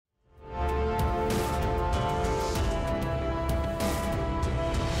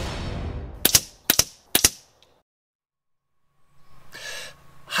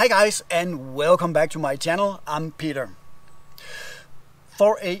Hi guys, and welcome back to my channel. I'm Peter.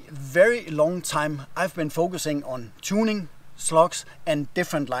 For a very long time I've been focusing on tuning, slugs and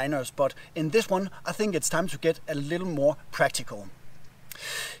different liners, but in this one I think it's time to get a little more practical.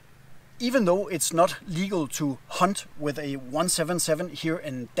 Even though it's not legal to hunt with a 177 here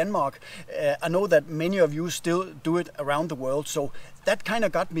in Denmark, I know that many of you still do it around the world, so that kind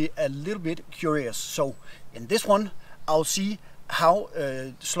of got me a little bit curious. So in this one I'll see how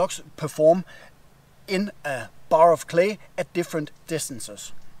slugs perform in a bar of clay at different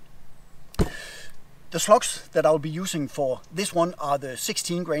distances. The slugs that I'll be using for this one are the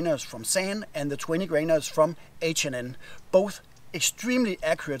 16gr from Zan and the 20gr from H&N, both extremely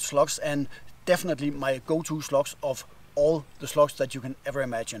accurate slugs and definitely my go-to slugs of all the slugs that you can ever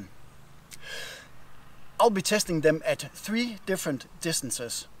imagine. I'll be testing them at 3 different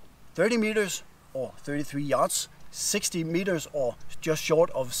distances: 30 meters or 33 yards, 60 meters or just short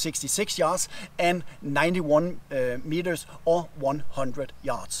of 66 yards, and 91 meters or 100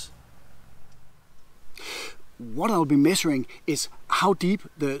 yards. What I'll be measuring is how deep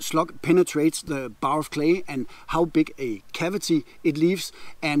the slug penetrates the bar of clay and how big a cavity it leaves,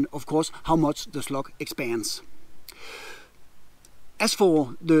 and of course how much the slug expands. As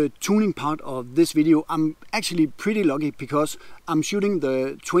for the tuning part of this video, I'm actually pretty lucky because I'm shooting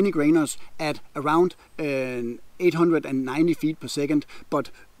the 20gr at around 890 feet per second, but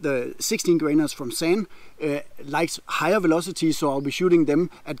the 16gr from Zan likes higher velocity, so I'll be shooting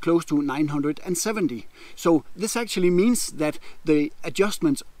them at close to 970. So this actually means that the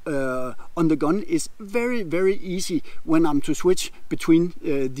adjustments on the gun is very easy when I'm to switch between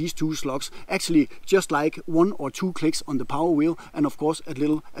these two slugs. Actually just like 1 or 2 clicks on the power wheel, and of course a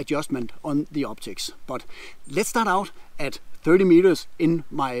little adjustment on the optics. But let's start out at 30 meters in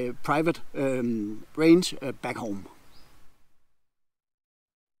my private range back home.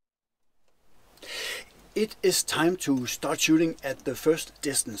 It is time to start shooting at the first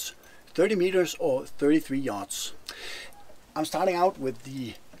distance, 30 meters or 33 yards. I'm starting out with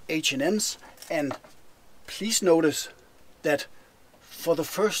the H&Ns, and please notice that for the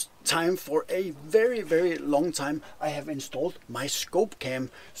first time for a very long time I have installed my scope cam,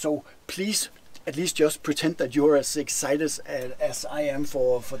 so please at least just pretend that you're as excited as I am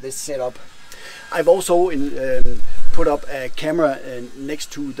for this setup. I've also put up a camera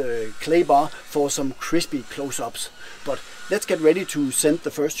next to the clay bar for some crispy close-ups. But let's get ready to send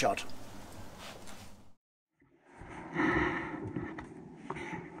the first shot.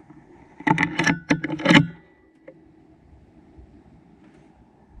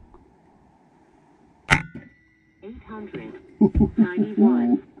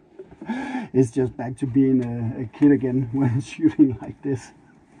 It's just back to being a kid again when shooting like this.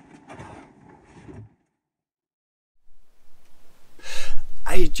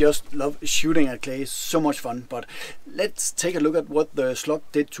 I just love shooting at clay, so much fun. But let's take a look at what the slug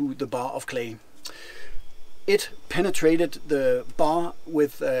did to the bar of clay. It penetrated the bar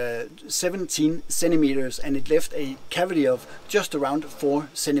with 17 centimeters and it left a cavity of just around 4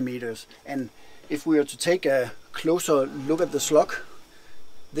 centimeters. And if we were to take a closer look at the slug,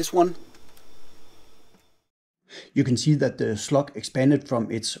 this one, you can see that the slug expanded from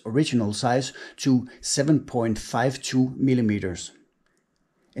its original size to 7.52 millimeters.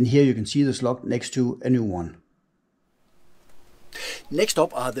 And here you can see the slug next to a new one. Next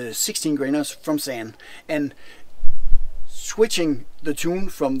up are the 16gr from Zan, and switching the tune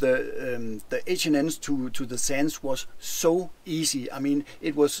from the H&Ns to the Zans was so easy. I mean,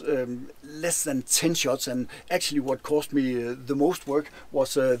 it was less than 10 shots, and actually what cost me the most work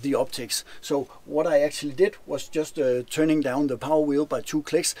was the optics. So what I actually did was just turning down the power wheel by 2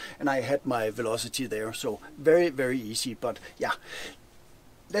 clicks and I had my velocity there. So very easy. But yeah,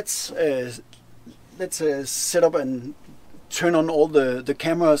 let's set up and turn on all the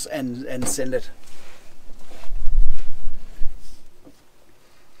cameras and send it.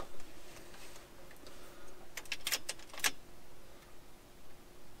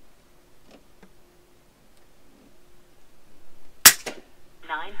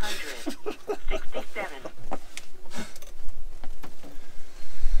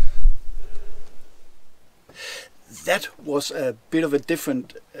 That was a bit of a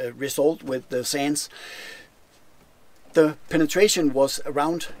different result with the Zans. The penetration was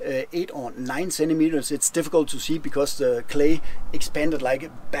around 8 or 9 centimeters. It's difficult to see because the clay expanded like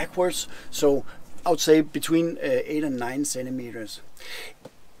backwards, so I would say between 8 and 9 centimeters.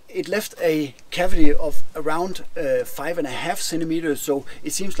 It left a cavity of around 5.5 centimeters, so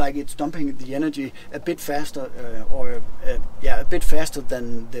it seems like it's dumping the energy a bit faster, a bit faster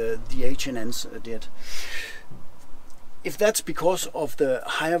than the H&Ns did. If that's because of the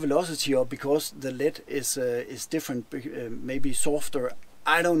higher velocity or because the lead is different, maybe softer,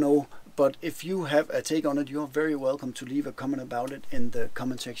 I don't know. But if you have a take on it, you're very welcome to leave a comment about it in the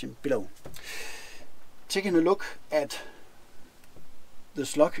comment section below. Taking a look at the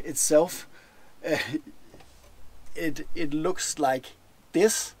slug itself, it looks like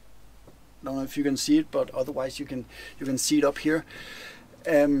this. I don't know if you can see it, but otherwise you can see it up here.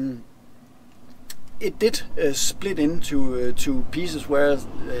 It did split into two pieces, where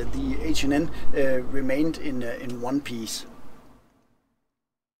the H&N remained in one piece.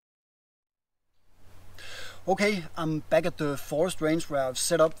 Okay, I'm back at the forest range where I've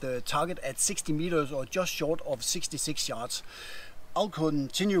set up the target at 60 meters or just short of 66 yards. I'll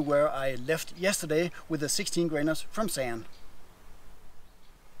continue where I left yesterday with the 16gr from Zan.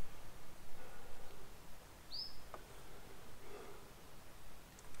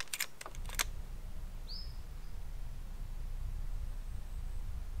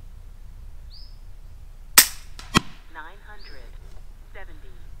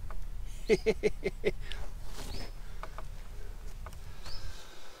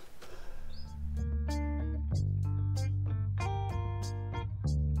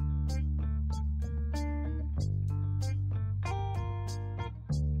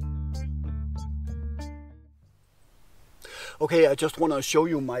 Okay, I just want to show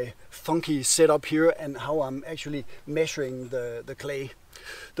you my funky setup here and how I'm actually measuring the clay.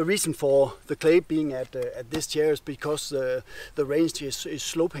 The reason for the clay being at this chair is because the range is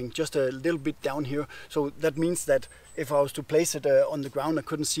sloping just a little bit down here. So that means that if I was to place it on the ground, I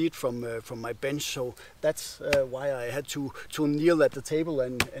couldn't see it from my bench. So that's why I had to kneel at the table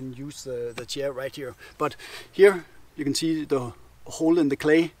and use the chair right here. But here you can see the hole in the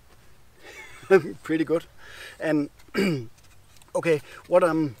clay. Pretty good. And okay, what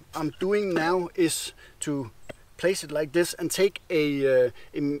I'm doing now is to place it like this and take a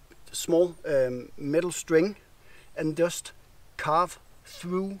small metal string and just carve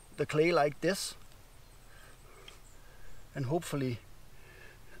through the clay like this, and hopefully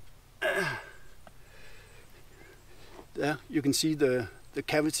there you can see the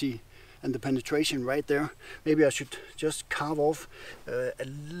cavity and the penetration right there. Maybe I should just carve off a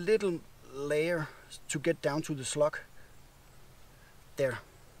little layer to get down to the slug. There.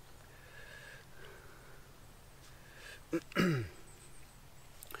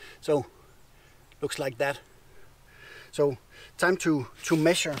 So looks like that. So time to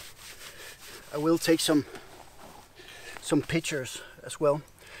measure. I will take some pictures as well.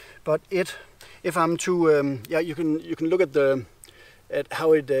 But if I'm to yeah, you can look at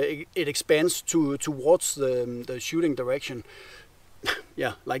how it expands towards the shooting direction.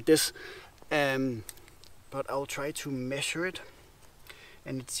 Yeah, like this. But I'll try to measure it,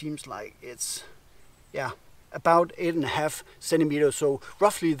 and it seems like it's, yeah, about 8.5 centimeters, so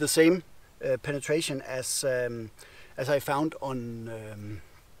roughly the same penetration as I found on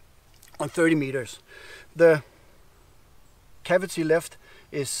 30 meters. The cavity left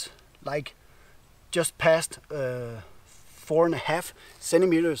is like just past 4.5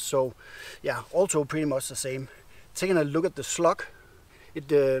 centimeters, so yeah, also pretty much the same. Taking a look at the slug,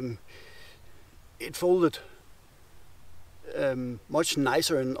 it folded much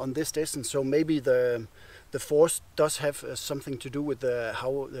nicer on this distance, so maybe the force does have something to do with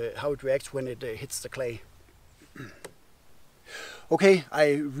how it reacts when it hits the clay. Okay,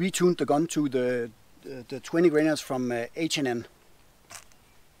 I retuned the gun to the 20gr from H&N.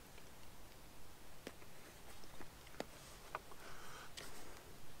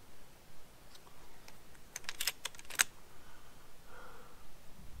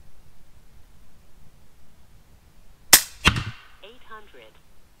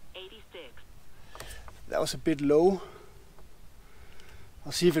 That was a bit low.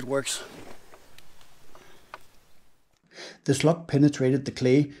 I'll see if it works. The slug penetrated the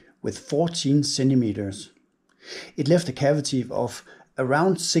clay with 14 centimeters. It left a cavity of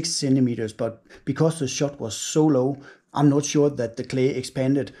around 6 centimeters, but because the shot was so low, I'm not sure that the clay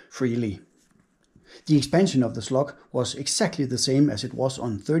expanded freely. The expansion of the slug was exactly the same as it was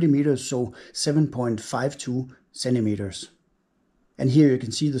on 30 meters, so 7.52 centimeters. And here you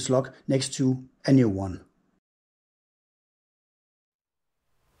can see the slug next to a new one.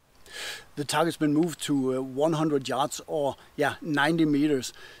 The target's been moved to 100 yards, or yeah, 90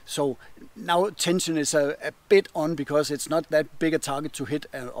 meters. So now tension is a bit on, because it's not that big a target to hit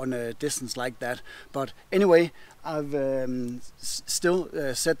on a distance like that. But anyway, I've still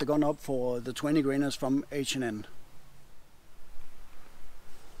set the gun up for the 20gr from H&N.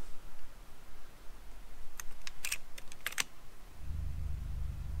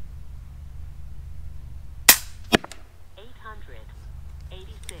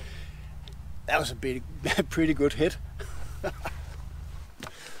 That was a pretty good hit.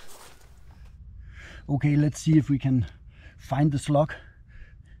 Okay, let's see if we can find the slug.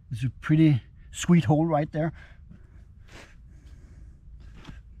 It's a pretty sweet hole right there.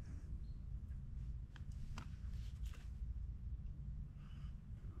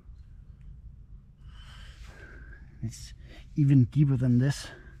 It's even deeper than this.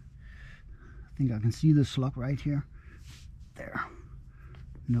 I think I can see the slug right here. There.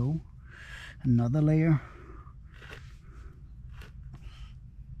 No. Another layer.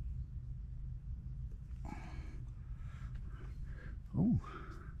 Oh.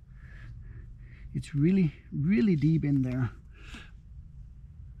 It's really, really deep in there.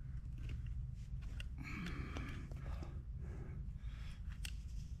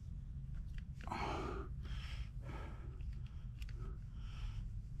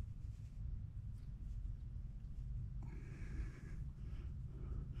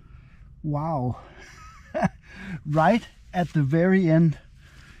 Wow. Right at the very end,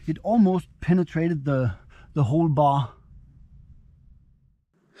 it almost penetrated the whole bar.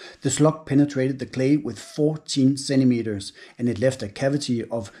 The slug penetrated the clay with 14 centimeters and it left a cavity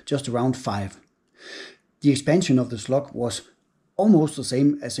of just around 5. The expansion of the slug was almost the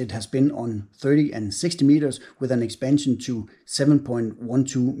same as it has been on 30 and 60 meters with an expansion to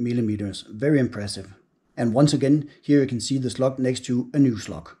 7.12 millimeters. Very impressive. And once again, here you can see the slug next to a new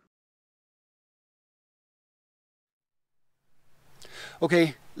slug.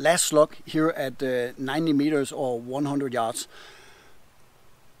 Okay, last slug here at 90 meters or 100 yards.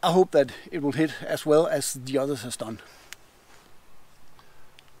 I hope that it will hit as well as the others has done.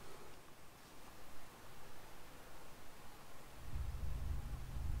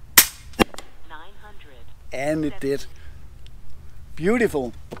 And it did.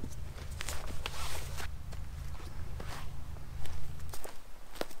 Beautiful.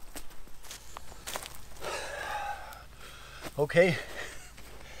 Okay,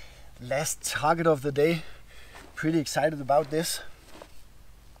 last target of the day. Pretty excited about this.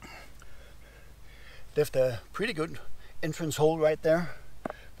 Left a pretty good entrance hole right there,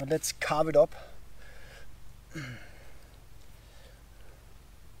 but let's carve it up.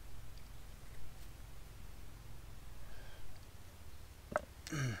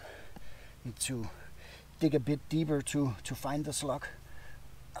 Need to dig a bit deeper to find the slug.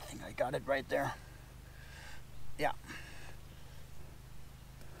 I think I got it right there. Yeah.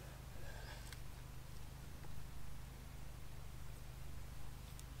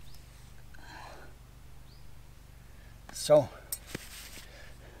 So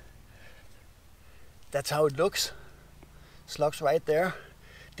that's how it looks. Slugs right there.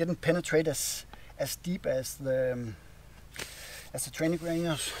 Didn't penetrate as deep as the training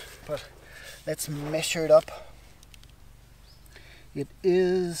grainers, but let's measure it up. It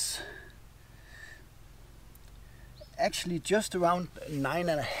is actually just around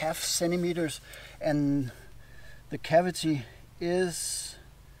 9.5 centimeters, and the cavity is,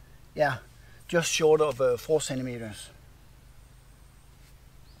 yeah, just short of 4 centimeters.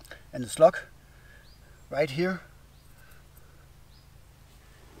 And the slug right here,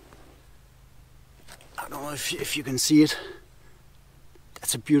 I don't know if you can see it.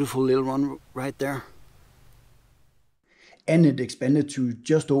 That's a beautiful little one right there. And it expanded to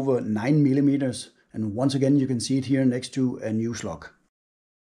just over 9 millimeters. And once again, you can see it here next to a new slug.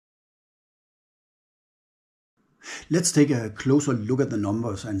 Let's take a closer look at the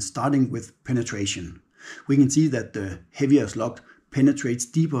numbers, and starting with penetration. We can see that the heavier slug penetrates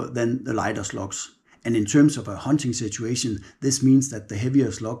deeper than the lighter slugs. And in terms of a hunting situation, this means that the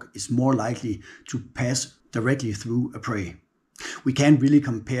heavier slug is more likely to pass directly through a prey. We can't really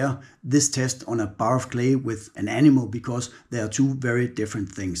compare this test on a bar of clay with an animal because they are two very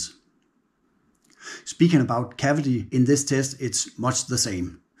different things. Speaking about cavity, in this test it's much the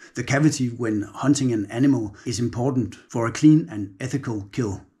same. The cavity when hunting an animal is important for a clean and ethical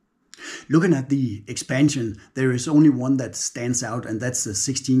kill. Looking at the expansion, there is only one that stands out, and that's the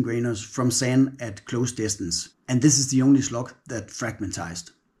 16gr from Zan at close distance. And this is the only slug that fragmentized.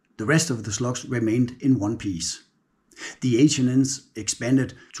 The rest of the slugs remained in one piece. The H&Ns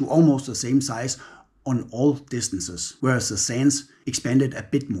expanded to almost the same size on all distances, whereas the Zans expanded a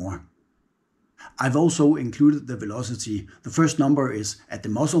bit more. I've also included the velocity. The first number is at the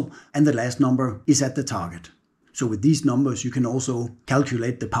muzzle and the last number is at the target. So with these numbers you can also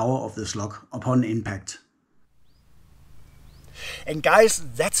calculate the power of the slug upon impact. And guys,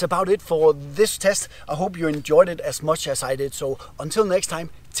 that's about it for this test. I hope you enjoyed it as much as I did. So until next time,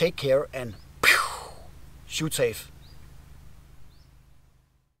 take care and shoot safe.